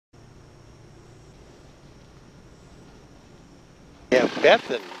We have Beth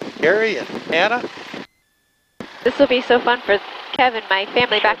and Gary and Anna. This will be so fun for Kevin, my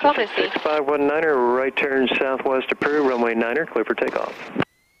family back home to see. 6519er, right turn southwest to Peru, runway 9er, clear for takeoff.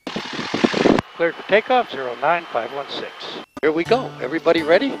 Cleared for takeoff, 09516. Here we go. Everybody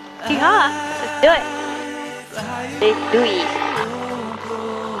ready? Yeah, let's do it. Let's do it.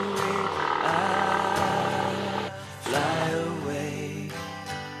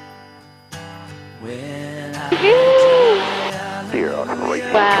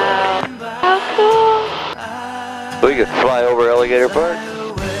 Wow, how cool. We could fly over Alligator Park.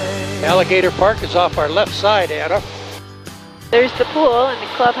 Alligator Park is off our left side, Anna. There's the pool and the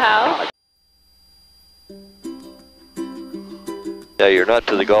clubhouse. Yeah, you're not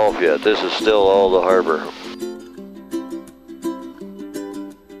to the Gulf yet. This is still all the harbor.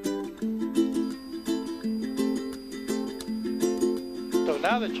 So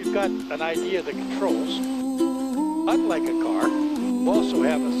now that you've got an idea of the controls, unlike a car, you also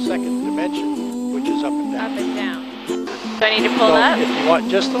have a second dimension, which is up and down. Up and down. Do I need to pull up? If you want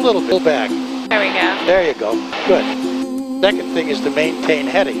just a little bit, pull back. There we go. There you go. Good. Second thing is to maintain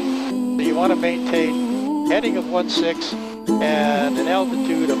heading. So you want to maintain heading of 16 and an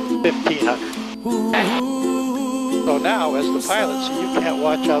altitude of 1500. Okay. So now, as the pilot, so you can't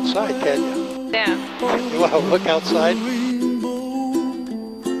watch outside, can you? Down. You want to look outside?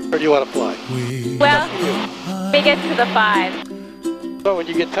 Or do you want to fly? Well, we get to the 5. So when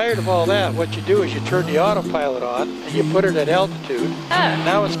you get tired of all that, what you do is you turn the autopilot on and you put it at altitude. Oh.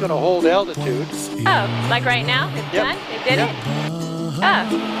 Now it's going to hold altitude. Oh, like right now? It's Yep. done? It did Yep. it?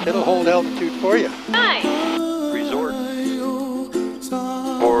 Oh, It'll hold altitude for you. nice. Resort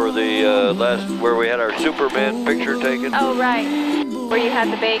for the last, where we had our Superman picture taken. Oh, right. Where you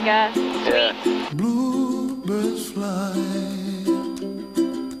had the big suite. Yeah. Bluebirds fly,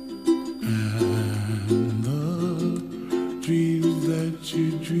 and the dreams that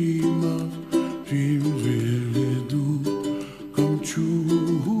you dream of, dreams really do come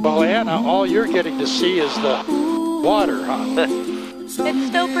true. Well, Anna, all you're getting to see is the water, huh? It's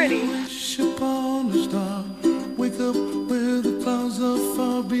so pretty. Wish upon a star, wake up where the clouds are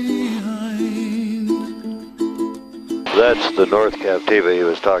far behind. That's the North Captiva he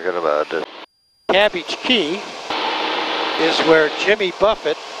was talking about. Cabbage Key is where Jimmy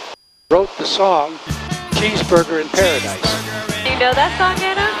Buffett wrote the song Cheeseburger in Paradise. Do you know that song,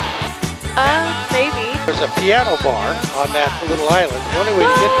 Anna? Maybe. There's a piano bar on that little island. The only way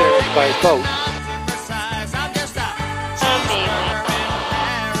to get there is by boat. Amazing.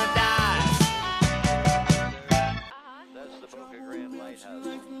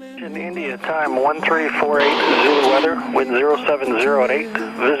 In India, time 1348 Zulu weather, wind 070 at 8,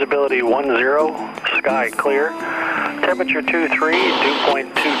 visibility 10, sky clear, temperature 23, dew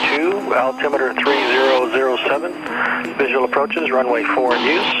point 22, altimeter 3007, visual approaches, runway 4 in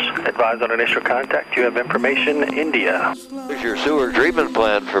use, advise on initial contact, you have information, India. Here's your sewer treatment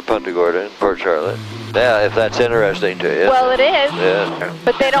plan for Punta Gorda and Port Charlotte. Yeah, if that's interesting to you. Well, it is. Yeah.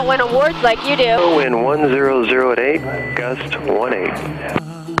 But they don't win awards like you do. Wind 100 at 8, gust 18.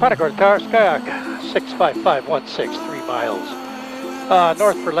 Punta Gorda Tower, Skyhawk 65516, 3 miles.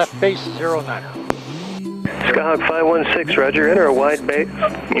 North for left base, 09er. Skyhawk 516, roger, enter a wide base.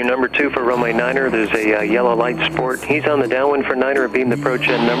 You're number 2 for runway 9er. There's a yellow light sport. He's on the downwind for 9er. Beam the approach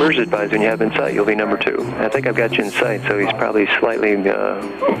end numbers. Advise when you have in sight, you'll be number 2. I think I've got you in sight, so he's probably slightly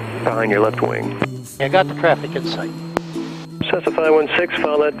behind your left wing. I got the traffic in sight. Cessna 516,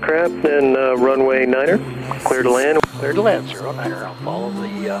 follow that crap, then runway 9er. Clear to land. Clear to land, 09er. I'll follow the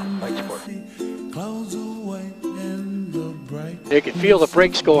light sport. Clouds are white and the bright. You can feel the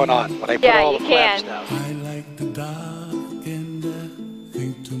brakes going on when I put all the flaps down. I like the dark and I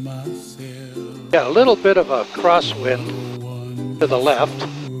think to myself. Yeah, a little bit of a crosswind to the left,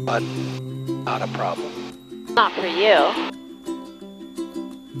 but not a problem. Not for you.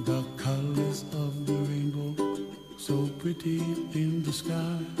 The colors of the rainbow, so pretty in the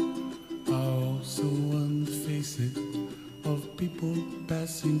sky, are also on the faces of people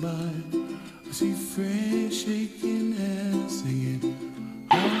passing by. I see friends shaking and singing.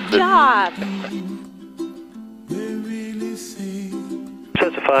 Good job. They really sing.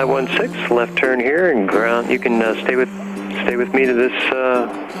 Cessna 516, left turn here and ground. You can stay with me to this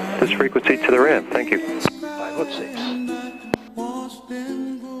frequency to the ramp. Thank you. 516.